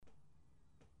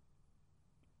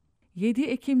7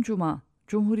 Ekim Cuma,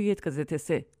 Cumhuriyet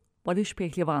Gazetesi, Barış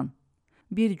Pehlivan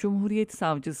Bir cumhuriyet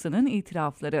savcısının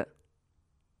itirafları.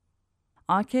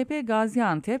 AKP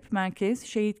Gaziantep Merkez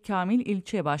Şehit Kamil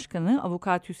İlçe Başkanı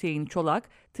Avukat Hüseyin Çolak,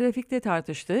 trafikte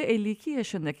tartıştığı 52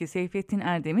 yaşındaki Seyfettin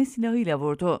Erdem'i silahıyla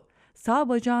vurdu. Sağ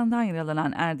bacağından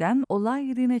yaralanan Erdem, olay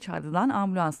yerine çağrılan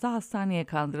ambulansla hastaneye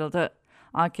kaldırıldı.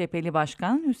 AKP'li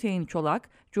Başkan Hüseyin Çolak,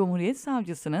 Cumhuriyet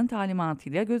Savcısının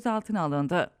talimatıyla gözaltına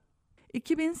alındı.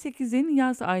 2008'in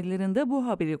yaz aylarında bu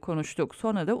haberi konuştuk,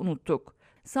 sonra da unuttuk.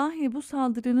 Sahi bu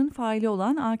saldırının faili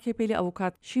olan AKP'li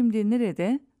avukat şimdi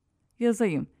nerede?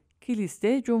 Yazayım.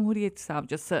 Kilis'te Cumhuriyet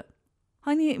Savcısı.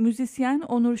 Hani müzisyen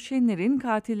Onur Şenler'in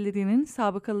katillerinin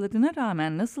sabıkalarına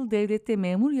rağmen nasıl devlette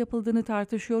memur yapıldığını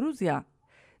tartışıyoruz ya.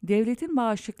 Devletin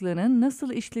bağışıklığının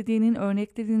nasıl işlediğinin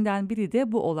örneklerinden biri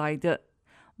de bu olaydı.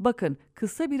 Bakın,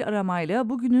 kısa bir aramayla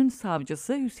bugünün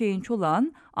savcısı Hüseyin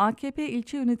Çolak'ın AKP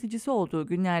ilçe yöneticisi olduğu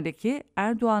günlerdeki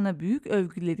Erdoğan'a büyük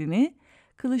övgülerini,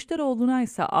 Kılıçdaroğlu'na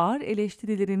ise ağır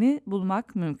eleştirilerini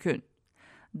bulmak mümkün.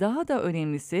 Daha da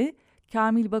önemlisi,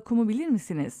 Kamil Bakum'u bilir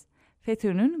misiniz?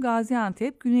 FETÖ'nün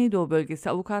Gaziantep Güneydoğu Bölgesi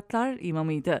avukatlar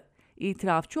imamıydı.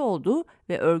 İtirafçı oldu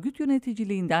ve örgüt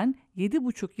yöneticiliğinden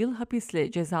 7,5 yıl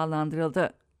hapisle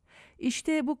cezalandırıldı.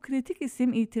 İşte bu kritik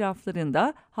isim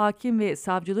itiraflarında hakim ve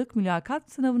savcılık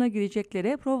mülakat sınavına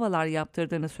gireceklere provalar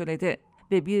yaptırdığını söyledi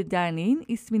ve bir derneğin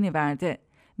ismini verdi.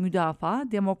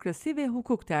 Müdafaa, Demokrasi ve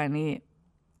Hukuk Derneği.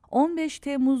 15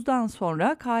 Temmuz'dan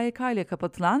sonra KHK ile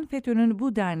kapatılan FETÖ'nün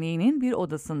bu derneğinin bir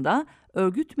odasında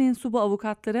örgüt mensubu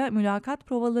avukatlara mülakat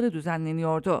provaları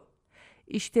düzenleniyordu.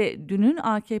 İşte dünün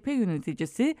AKP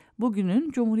yöneticisi,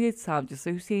 bugünün Cumhuriyet Savcısı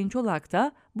Hüseyin Çolak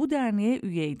da bu derneğe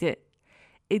üyeydi.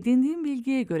 Edindiğim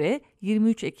bilgiye göre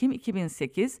 23 Ekim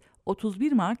 2008,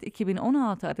 31 Mart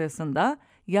 2016 arasında,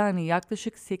 yani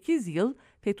yaklaşık 8 yıl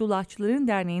Fethullahçıların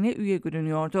Derneği'ne üye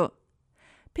görünüyordu.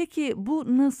 Peki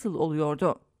bu nasıl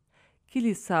oluyordu?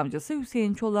 Kilis savcısı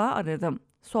Hüseyin Çolak'ı aradım,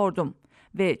 sordum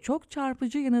ve çok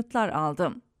çarpıcı yanıtlar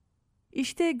aldım.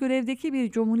 İşte görevdeki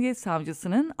bir cumhuriyet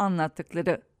savcısının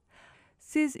anlattıkları.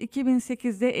 Siz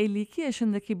 2008'de 52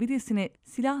 yaşındaki birisini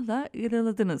silahla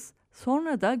yaraladınız.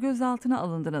 Sonra da gözaltına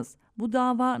alındınız. Bu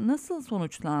dava nasıl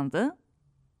sonuçlandı?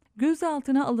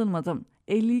 Gözaltına alınmadım.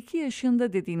 52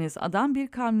 yaşında dediğiniz adam bir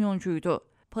kamyoncuydu.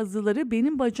 Pazıları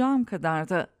benim bacağım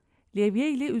kadardı.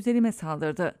 Levye ile üzerime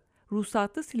saldırdı.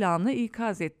 Ruhsatlı silahımla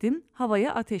ikaz ettim,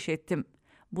 havaya ateş ettim.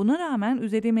 Buna rağmen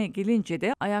üzerime gelince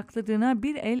de ayaklarına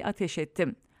bir el ateş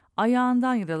ettim.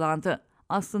 Ayağından yaralandı.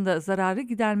 Aslında zararı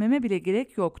gidermeme bile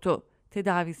gerek yoktu.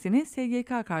 Tedavisini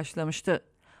SGK karşılamıştı.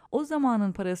 O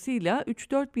zamanın parasıyla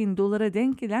 3-4 bin dolara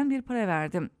denk gelen bir para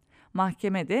verdim.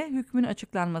 Mahkemede hükmün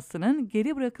açıklanmasının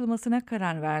geri bırakılmasına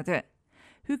karar verdi.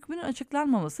 Hükmün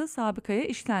açıklanmaması sabıkaya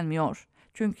işlenmiyor.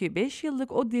 Çünkü 5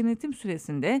 yıllık o denetim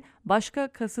süresinde başka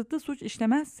kasıtlı suç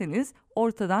işlemezseniz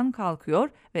ortadan kalkıyor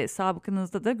ve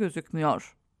sabıkanızda da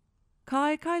gözükmüyor.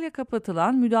 KHK ile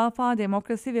kapatılan Müdafaa,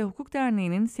 Demokrasi ve Hukuk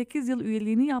Derneği'nin 8 yıl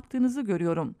üyeliğini yaptığınızı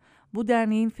görüyorum. Bu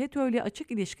derneğin FETÖ ile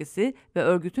açık ilişkisi ve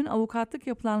örgütün avukatlık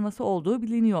yapılanması olduğu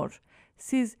biliniyor.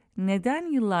 Siz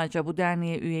neden yıllarca bu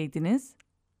derneğe üyeydiniz?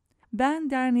 Ben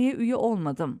derneğe üye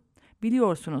olmadım.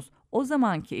 Biliyorsunuz, o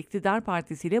zamanki iktidar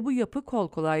partisiyle bu yapı kol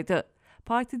kolaydı.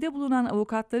 Partide bulunan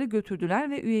avukatları götürdüler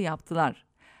ve üye yaptılar.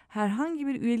 Herhangi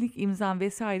bir üyelik imzam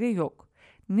vesaire yok.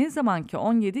 Ne zaman ki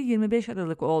 17-25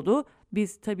 Aralık oldu,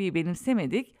 biz tabii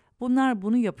benimsemedik, bunlar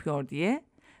bunu yapıyor diye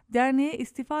derneğe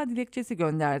istifa dilekçesi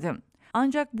gönderdim.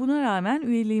 Ancak buna rağmen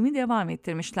üyeliğimi devam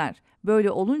ettirmişler.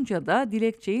 Böyle olunca da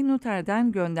dilekçeyi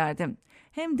noterden gönderdim.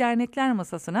 Hem dernekler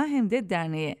masasına hem de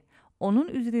derneğe. Onun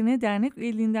üzerine dernek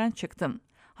üyeliğinden çıktım.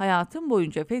 Hayatım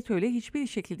boyunca FETÖ'yle hiçbir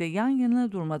şekilde yan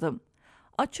yana durmadım.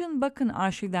 Açın bakın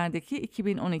arşivlerdeki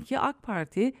 2012 AK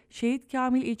Parti Şehit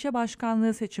Kamil İlçe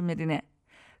Başkanlığı seçimlerine.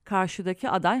 Karşıdaki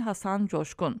aday Hasan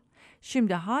Coşkun.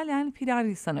 Şimdi halen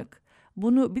firari sanık.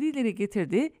 Bunu birileri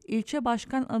getirdi, ilçe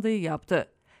başkan adayı yaptı.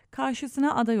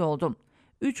 Karşısına aday oldum.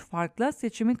 3 farkla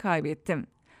seçimi kaybettim.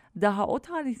 Daha o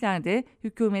tarihlerde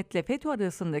hükümetle FETÖ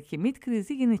arasındaki MİT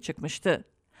krizi yeni çıkmıştı.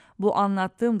 Bu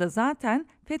anlattığım da zaten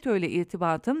FETÖ ile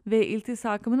irtibatım ve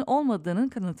iltisakımın olmadığının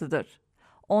kanıtıdır.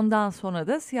 Ondan sonra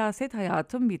da siyaset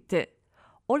hayatım bitti.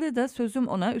 Orada sözüm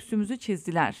ona üstümüzü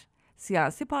çizdiler.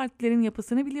 Siyasi partilerin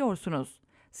yapısını biliyorsunuz.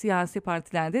 Siyasi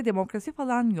partilerde demokrasi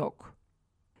falan yok.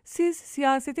 Siz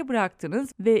siyaseti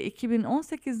bıraktınız ve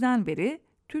 2018'den beri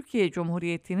Türkiye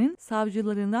Cumhuriyeti'nin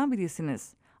savcılarından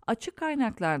birisiniz. Açık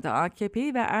kaynaklarda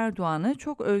AKP'yi ve Erdoğan'ı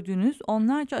çok övdüğünüz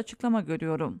onlarca açıklama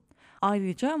görüyorum.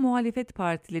 Ayrıca muhalefet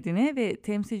partilerine ve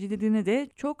temsilcilerine de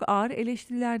çok ağır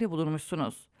eleştirilerde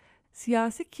bulunmuşsunuz.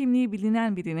 Siyasi kimliği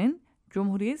bilinen birinin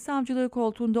Cumhuriyet savcılığı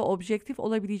koltuğunda objektif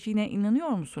olabileceğine inanıyor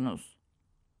musunuz?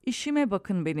 İşime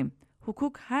bakın benim.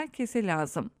 Hukuk herkese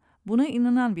lazım. Buna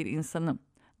inanan bir insanım.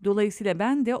 Dolayısıyla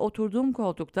ben de oturduğum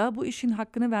koltukta bu işin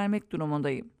hakkını vermek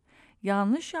durumundayım.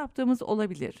 Yanlış yaptığımız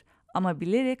olabilir ama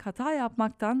bilerek hata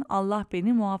yapmaktan Allah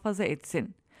beni muhafaza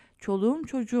etsin. Çoluğum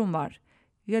çocuğum var.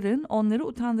 Yarın onları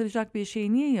utandıracak bir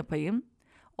şey niye yapayım?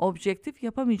 Objektif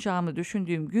yapamayacağımı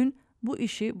düşündüğüm gün bu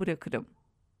işi bırakırım.